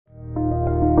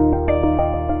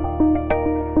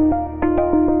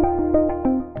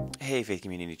Faith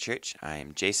Community Church.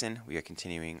 I'm Jason. We are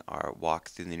continuing our walk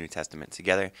through the New Testament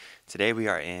together. Today we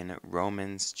are in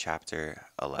Romans chapter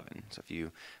 11. So if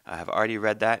you have already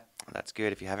read that, that's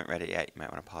good. If you haven't read it yet, you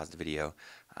might want to pause the video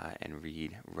and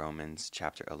read Romans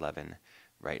chapter 11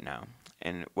 right now.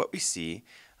 And what we see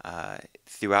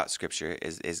throughout Scripture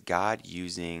is God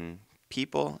using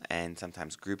people and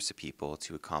sometimes groups of people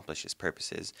to accomplish his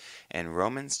purposes. And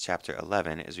Romans chapter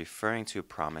 11 is referring to a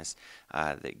promise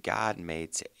that God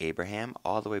made to Abraham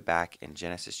all the way back in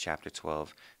Genesis chapter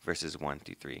 12, verses 1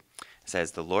 through 3. It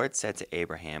says, "The Lord said to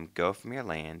Abraham, 'Go from your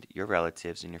land, your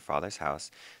relatives, and your father's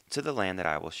house to the land that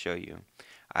I will show you.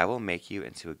 I will make you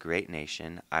into a great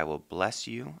nation. I will bless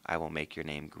you. I will make your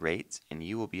name great, and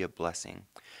you will be a blessing.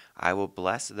 I will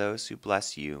bless those who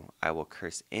bless you. I will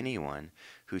curse anyone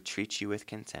who treats you with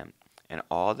contempt, and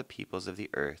all the peoples of the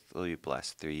earth will be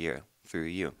blessed through you.'"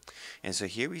 And so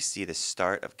here we see the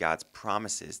start of God's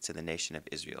promises to the nation of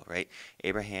Israel, right?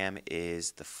 Abraham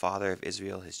is the father of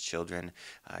Israel. His children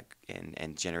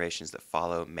and generations that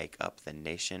follow make up the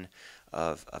nation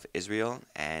of Israel.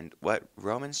 And what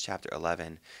Romans chapter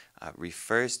 11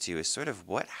 refers to is sort of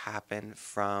what happened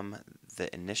from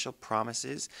the initial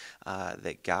promises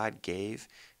that God gave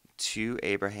to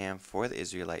Abraham for the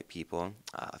Israelite people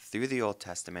through the Old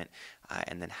Testament,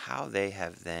 and then how they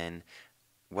have then,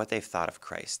 what they've thought of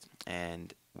Christ.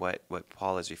 And what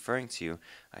Paul is referring to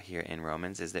here in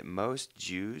Romans is that most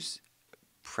Jews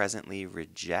presently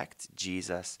reject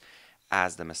Jesus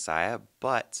as the Messiah,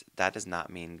 but that does not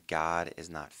mean God is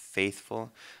not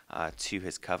faithful to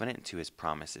his covenant and to his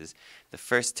promises. The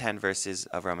first 10 verses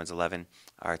of Romans 11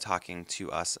 are talking to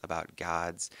us about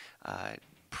God's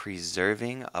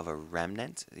preserving of a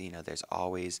remnant. There's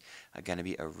always going to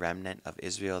be a remnant of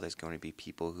Israel. There's going to be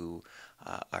people who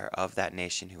are of that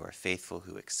nation, who are faithful,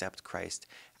 who accept Christ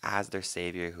as their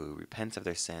Savior, who repent of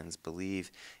their sins,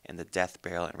 believe in the death,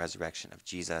 burial, and resurrection of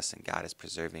Jesus, and God is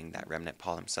preserving that remnant.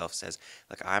 Paul himself says,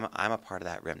 look, I'm a part of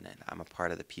that remnant. I'm a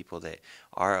part of the people that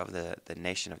are of the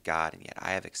nation of God, and yet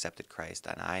I have accepted Christ,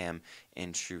 and I am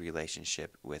in true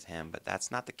relationship with him. But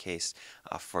that's not the case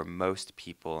for most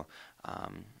people,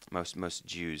 most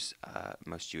Jews,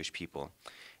 most Jewish people.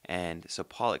 And so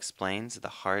Paul explains the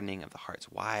hardening of the hearts.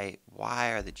 Why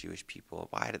are the Jewish people,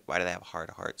 why do they have hard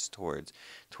hearts towards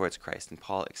Christ? And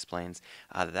Paul explains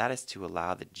that is to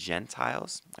allow the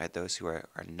Gentiles, right, those who are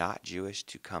not Jewish,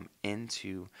 to come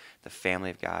into the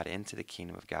family of God, into the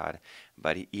kingdom of God.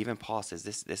 But even Paul says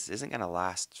this isn't going to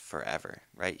last forever,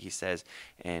 right? He says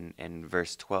in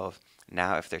verse 12,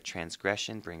 "Now if their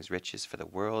transgression brings riches for the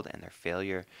world and their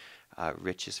failure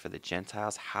riches for the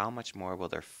Gentiles, how much more will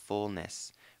their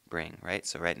fullness bring," right?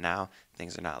 So right now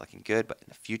things are not looking good, but in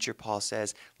the future, Paul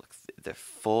says, look, the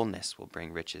fullness will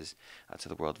bring riches to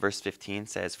the world. Verse 15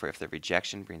 says, "For if the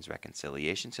rejection brings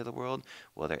reconciliation to the world,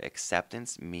 will their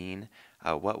acceptance mean,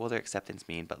 what will their acceptance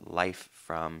mean but life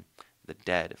from the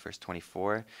dead?" Verse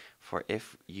 24, "For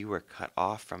if you were cut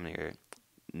off from your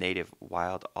native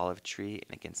wild olive tree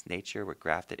and against nature were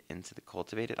grafted into the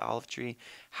cultivated olive tree,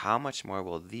 how much more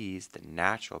will these, the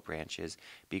natural branches,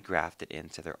 be grafted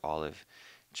into their olive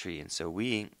tree?" And so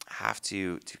we have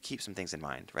to keep some things in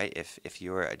mind, right? If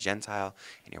you're a Gentile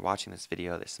and you're watching this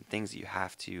video, there's some things that you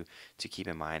have to keep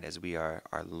in mind as we are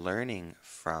learning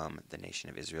from the nation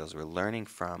of Israel, as we're learning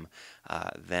from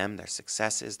them, their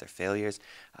successes, their failures.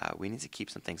 We need to keep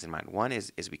some things in mind. One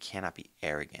is we cannot be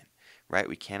arrogant, right?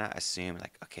 We cannot assume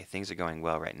like, okay, things are going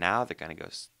well right now, they're going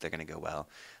to go well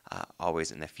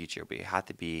always in the future. We have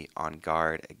to be on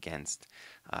guard against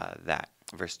that.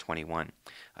 Verse 21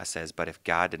 says, "But if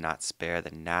God did not spare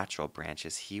the natural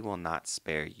branches, he will not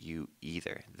spare you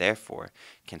either. Therefore,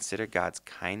 consider God's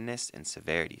kindness and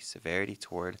severity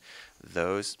toward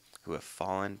those who have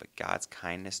fallen, but God's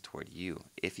kindness toward you,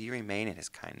 if you remain in his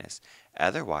kindness.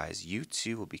 Otherwise, you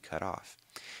too will be cut off.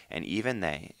 And even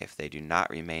they, if they do not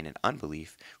remain in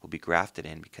unbelief, will be grafted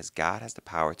in, because God has the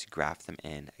power to graft them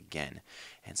in again."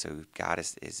 And so God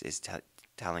is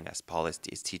telling us, Paul is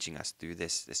teaching us through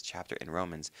this chapter in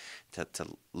Romans to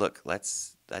look,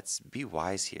 let's be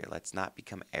wise here. Let's not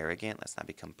become arrogant. Let's not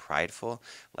become prideful.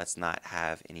 Let's not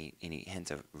have any hint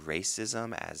of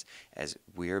racism as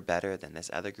we're better than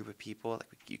this other group of people.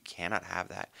 Like, you cannot have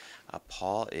that.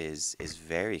 Paul is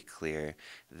very clear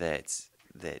that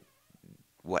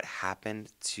what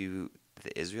happened to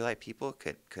the Israelite people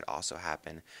could also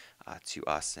happen to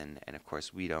us, and of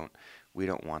course we don't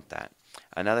want that.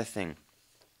 Another thing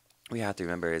we have to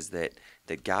remember is that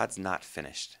God's not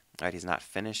finished. Right? He's not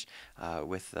finished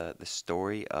with the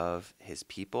story of his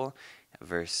people.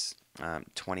 Verse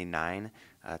 29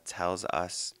 tells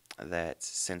us that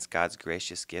since God's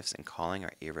gracious gifts and calling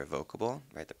are irrevocable,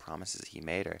 right? The promises he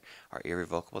made are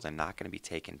irrevocable. They're not going to be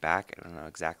taken back. I don't know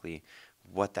exactly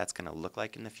what that's going to look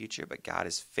like in the future, but God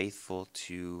is faithful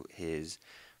to his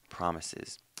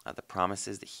promises. The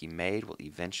promises that he made will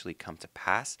eventually come to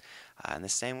pass. And the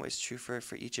same way is true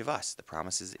for each of us. The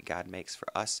promises that God makes for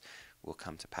us will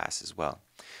come to pass as well.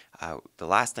 The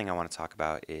last thing I want to talk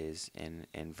about is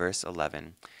in verse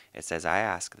 11. It says, I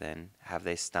ask then, have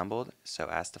they stumbled so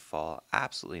as to fall?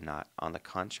 Absolutely not. On the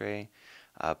contrary,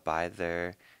 by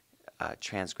their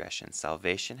transgression,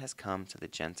 salvation has come to the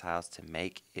Gentiles to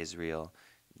make Israel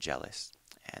jealous.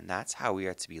 And that's how we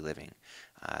are to be living.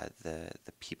 The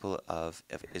people of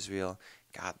Israel,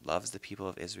 God loves the people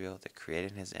of Israel. They're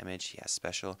created in his image. He has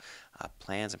special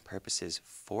plans and purposes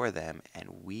for them.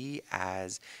 And we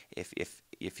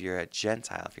if you're a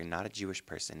Gentile, if you're not a Jewish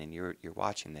person and you're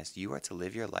watching this, you are to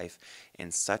live your life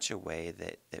in such a way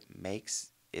that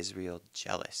makes Israel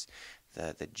jealous.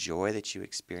 The joy that you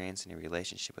experience in your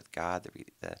relationship with God,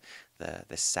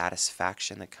 the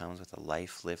satisfaction that comes with a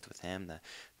life lived with him,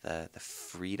 the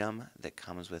freedom that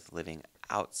comes with living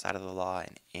outside of the law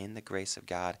and in the grace of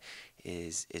God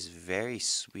is very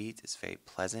sweet, it's very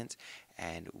pleasant,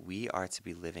 and we are to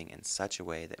be living in such a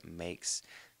way that makes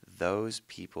those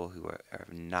people who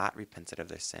have not repented of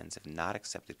their sins, have not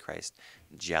accepted Christ,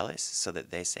 jealous, so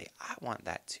that they say, I want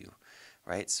that too,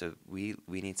 right? So we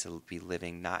need to be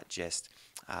living not just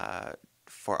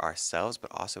for ourselves,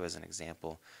 but also as an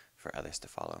example for others to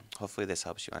follow. Hopefully this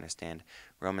helps you understand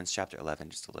Romans chapter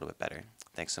 11 just a little bit better.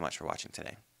 Thanks so much for watching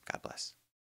today. God bless.